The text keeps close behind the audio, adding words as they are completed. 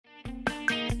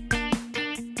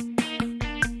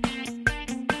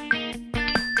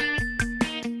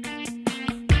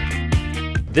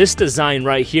This design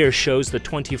right here shows the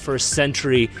 21st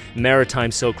century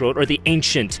maritime Silk Road, or the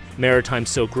ancient maritime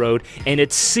Silk Road, and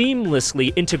it's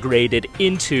seamlessly integrated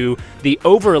into the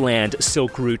overland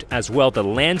Silk Route as well, the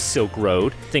land Silk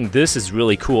Road. I think this is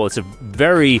really cool. It's a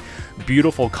very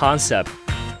beautiful concept.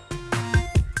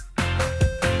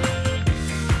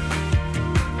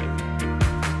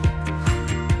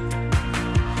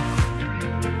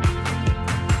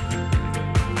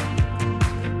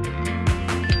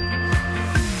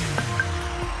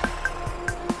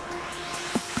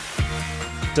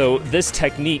 So this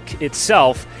technique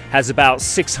itself has about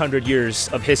 600 years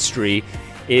of history.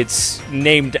 It's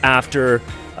named after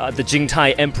the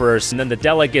Jingtai emperors, and then the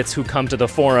delegates who come to the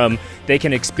forum, they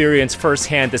can experience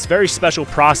firsthand this very special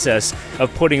process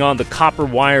of putting on the copper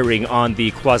wiring on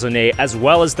the cloisonne, as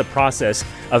well as the process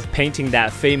of painting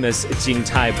that famous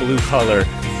Jingtai blue color.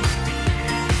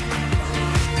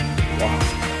 Wow.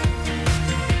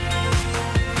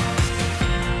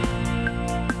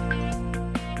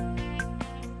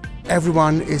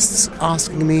 Everyone is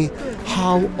asking me,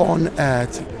 how on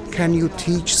earth can you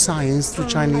teach science through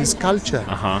Chinese culture?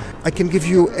 I can give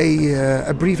you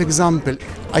a brief example.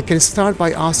 I can start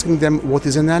by asking them what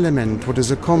is an element, what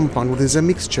is a compound, what is a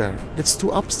mixture. That's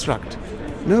too abstract.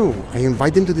 No, I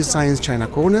invite them to the Science China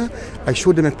corner, I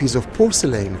show them a piece of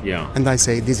porcelain, and I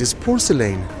say, this is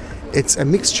porcelain. It's a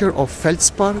mixture of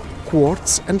feldspar,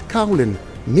 quartz and kaolin,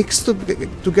 mixed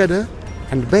together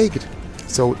and baked.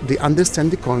 So they understand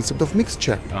the concept of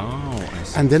mixture. Oh, I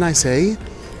see. And then I say,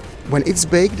 when it's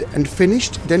baked and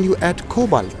finished, then you add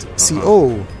cobalt,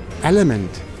 CO, element.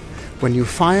 When you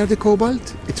fire the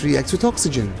cobalt, it reacts with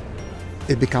oxygen.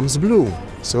 It becomes blue.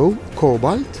 So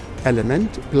cobalt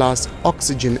element plus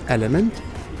oxygen element,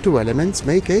 two elements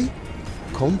make a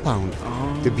compound.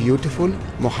 The beautiful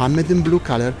Mohammedan blue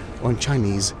color on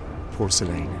Chinese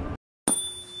porcelain.